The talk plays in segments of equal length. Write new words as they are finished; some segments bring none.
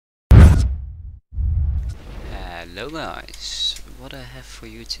Hello guys, what I have for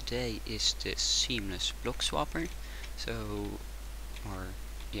you today is this seamless block swapper. You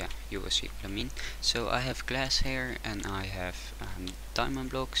will see what I mean. So I have glass here and I have diamond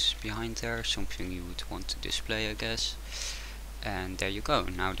blocks behind there, something you would want to display I guess. And there you go,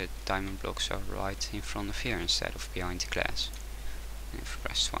 now the diamond blocks are right in front of here instead of behind the glass. And if I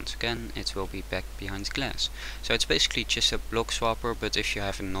press once again, it will be back behind the glass. So it's basically just a block swapper, but if you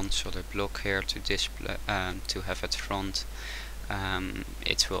have a non-solid block here to display, to have at front,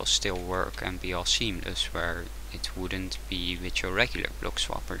 it will still work and be all seamless, where it wouldn't be with your regular block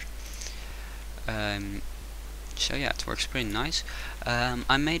swapper. So yeah, it works pretty nice.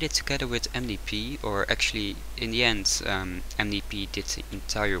 I made it together with MDP, or actually in the end MDP did the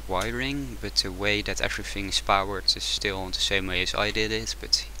entire wiring, but the way that everything is powered is still the same way as I did it,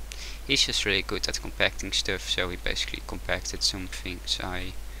 but he's just really good at compacting stuff, so he basically compacted some things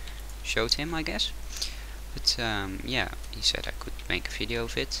I showed him I guess. But yeah, he said I could make a video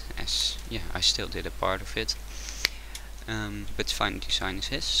of it, as yeah, I still did a part of it. But the final design is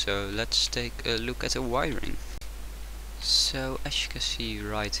his, so let's take a look at the wiring. So as you can see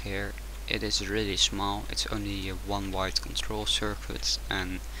right here, it is really small. It's only a one wide control circuit,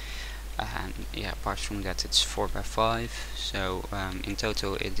 and yeah, apart from that it's 4x5. So in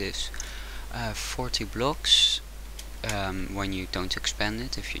total it is 40 blocks when you don't expand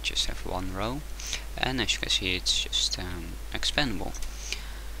it, if you just have one row. And as you can see, it's just expandable.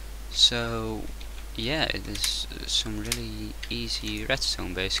 So yeah, it is some really easy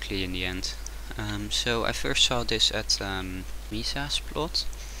redstone basically in the end. So I first saw this at Misa's plot,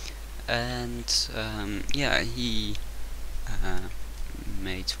 and yeah, he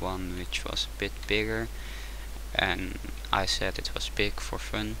made one which was a bit bigger, and I said it was big for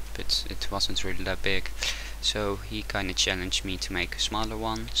fun, but it wasn't really that big. So he kinda challenged me to make a smaller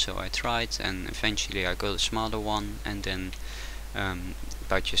one, so I tried, and eventually I got a smaller one, and then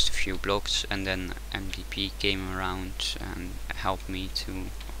by just a few blocks, and then MDP came around and helped me to,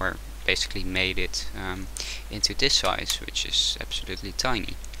 or basically made it into this size, which is absolutely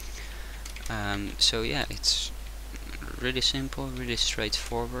tiny. So yeah, it's really simple, really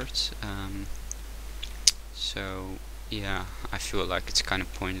straightforward. So yeah, I feel like it's kind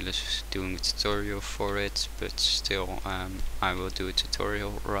of pointless doing a tutorial for it, but still I will do a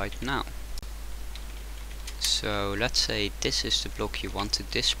tutorial right now. So let's say this is the block you want to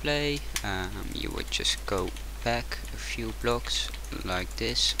display. You would just go back a few blocks like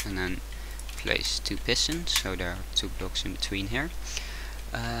this, and then place two pistons, so there are two blocks in between here.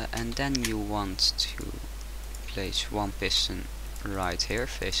 And then you want to place one piston right here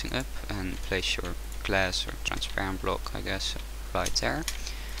facing up, and place your glass or transparent block I guess right there.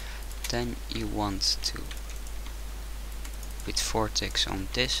 Then you want to put 4 ticks on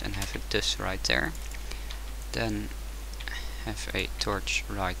this and have a dust right there. Then have a torch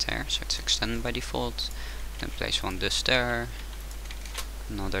right there, so it's extended by default. Then place one dust there,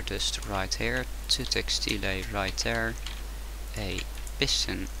 another dust right here, 2 ticks delay right there, a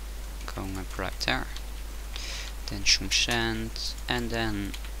piston going up right there, then some sand, and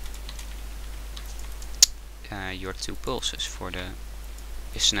then your 2 pulses for the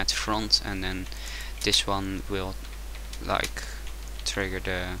piston at the front, and then this one will like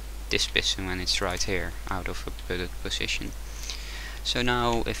trigger this piston when it's right here out of a bullet position. So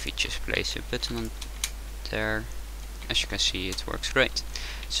now if we just place a button on there, as you can see it works great.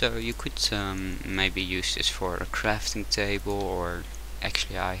 So you could maybe use this for a crafting table, or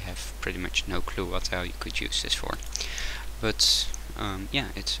actually I have pretty much no clue what hell you could use this for. But yeah,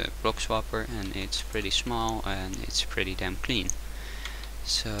 it's a block swapper, and it's pretty small, and it's pretty damn clean.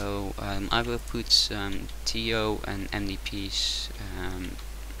 So I will put TO and MDP's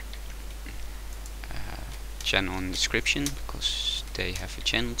channel in the description, because they have a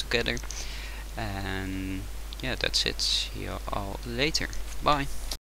channel together. And yeah, that's it. See you all later. Bye.